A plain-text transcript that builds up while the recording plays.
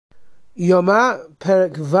Yoma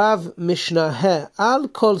Perek Vav Mishnah He Al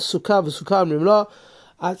Kol Sukkah v'Sukkah Rimla.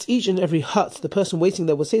 At each and every hut, the person waiting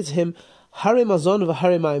there will say to him, Hare Mazon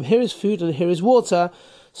v'Hare Mayim. Here is food and here is water,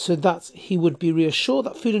 so that he would be reassured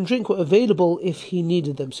that food and drink were available if he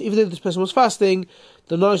needed them. So even though this person was fasting,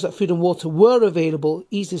 the knowledge that food and water were available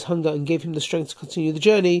eased his hunger and gave him the strength to continue the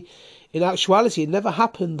journey. In actuality, it never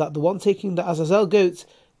happened that the one taking the azazal goat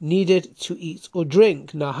needed to eat or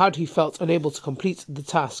drink. Now, had he felt unable to complete the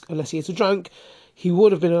task unless he ate or drank, he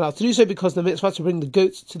would have been allowed to do so, because the mitzvah to bring the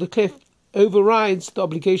goat to the cliff overrides the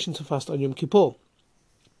obligation to fast on Yom Kippur.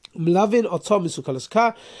 Mlavin otom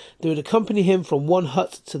misukalaska, they would accompany him from one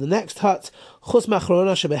hut to the next hut, chutz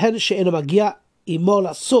ma'achrona shebehen she'ena magia imo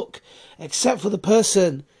lasuk, except for the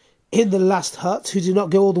person in the last hut who did not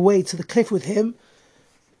go all the way to the cliff with him,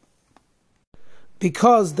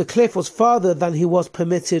 because the cliff was farther than he was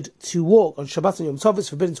permitted to walk. On Shabbat and Yom Tov, it's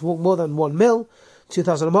forbidden to walk more than 1 mil,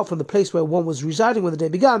 2,000 amot from the place where one was residing when the day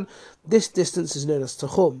began. This distance is known as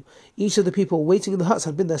Tachum. Each of the people waiting in the huts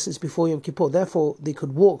had been there since before Yom Kippur. Therefore, they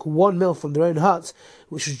could walk 1 mil from their own hut,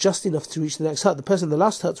 which was just enough to reach the next hut. The person in the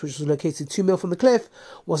last hut, which was located 2 mil from the cliff,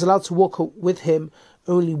 was allowed to walk with him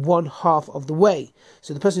only 1/2 of the way.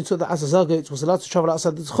 So the person who took the azazal goat was allowed to travel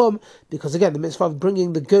outside the Tchum, because again, the mitzvah of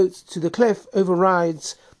bringing the goat to the cliff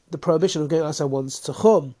overrides the prohibition of going outside one's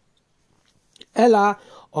Tchum. Ella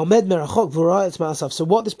omed merachok v'ra'et ma'asav. So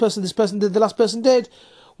what this person did, the last person did,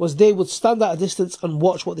 was they would stand at a distance and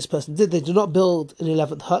watch what this person did. They do not build an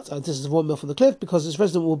 11th hut at a distance of 1 mil from the cliff, because this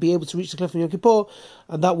resident will be able to reach the cliff on Yom Kippur,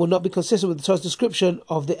 and that will not be consistent with the Torah's description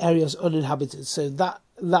of the areas uninhabited. So that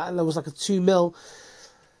was like a 2 mil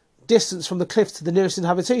distance from the cliff to the nearest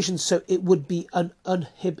inhabitation, so it would be an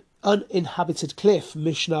uninhabited cliff.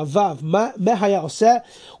 Mishnah Vav. Mehaya oseh.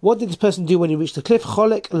 What did this person do when he reached the cliff?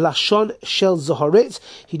 Cholek lashon shel zoharit.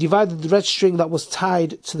 He divided the red string that was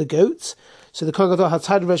tied to the goat. So the Kohen Gadol had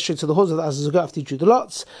tied the red string to the horns of the azazal goat after he drew the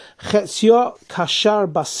lots. Chetzio kashar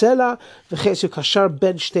basela v'chetzio kashar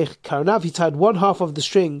ben shtei karnav. He tied 1/2 of the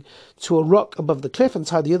string to a rock above the cliff and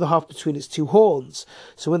tied the other half between its 2 horns.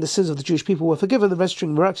 So when the sins of the Jewish people were forgiven, the red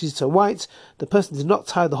string miraculously turned white. The person did not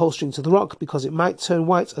tie the whole string to the rock, because it might turn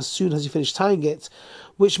white as soon as he finished tying it,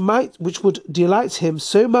 which would delight him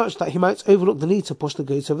so much that he might overlook the need to push the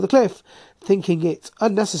goat over the cliff, thinking it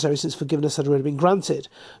unnecessary since forgiveness had already been granted.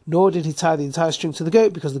 Nor did he tie the entire string to the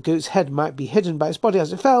goat, because the goat's head might be hidden by its body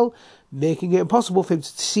as it fell, making it impossible for him to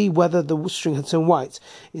see whether the string had turned white.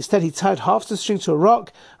 Instead, he tied half the string to a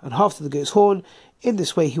rock and half to the goat's horn. In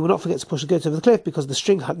this way, he will not forget to push the goat over the cliff, because the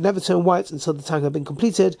string had never turned white until the tying had been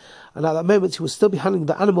completed, and at that moment he will still be handling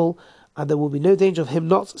the animal, and there will be no danger of him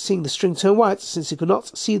not seeing the string turn white, since he could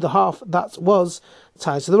not see the half that was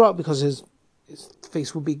tied to the rock, because his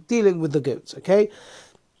face will be dealing with the goat. Okay,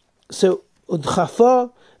 so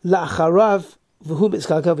udchafa la'acharav v'hu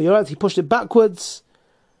mitzgalgal v'yorad. He pushed it backwards.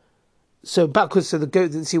 So backwards, so the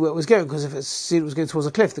goat didn't see where it was going, because if it seen it was going towards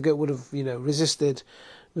a cliff, the goat would have, resisted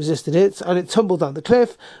it, and it tumbled down the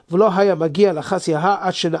cliff. It did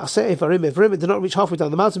not reach halfway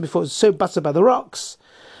down the mountain before it was so battered by the rocks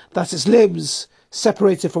that its limbs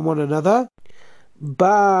separated from one another. And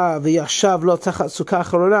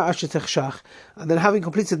then, having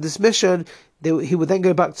completed this mission, he would then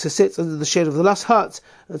go back to sit under the shade of the last hut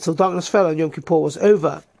until darkness fell and Yom Kippur was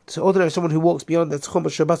over. So ordinarily, someone who walks beyond the Tchum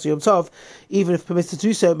of Shabbat or Yom Tov, even if permitted to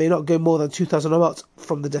do so, may not go more than 2,000 amot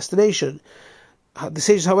from the destination. The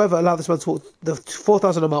sages, however, allow this man to walk the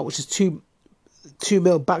 4,000 amot, which is 2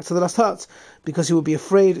 mil, back to the last hut, because he would be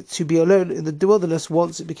afraid to be alone in the wilderness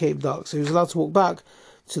once it became dark. So he was allowed to walk back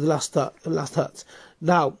to the last hut.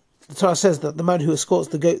 Now, the Torah says that the man who escorts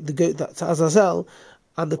the goat to Azazel,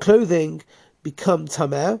 and the clothing become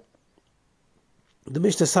tameh. The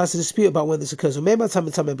Mishnah starts to dispute about when this occurs. When does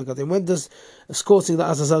escorting the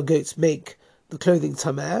Azazal goats make the clothing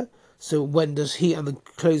tameh? So when does he and the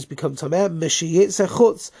clothes become tameh?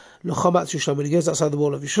 When he goes outside the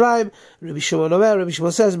wall of Yisrael. Rabbi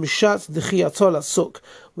Shimon says,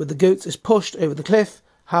 when the goat is pushed over the cliff.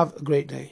 Have a great day.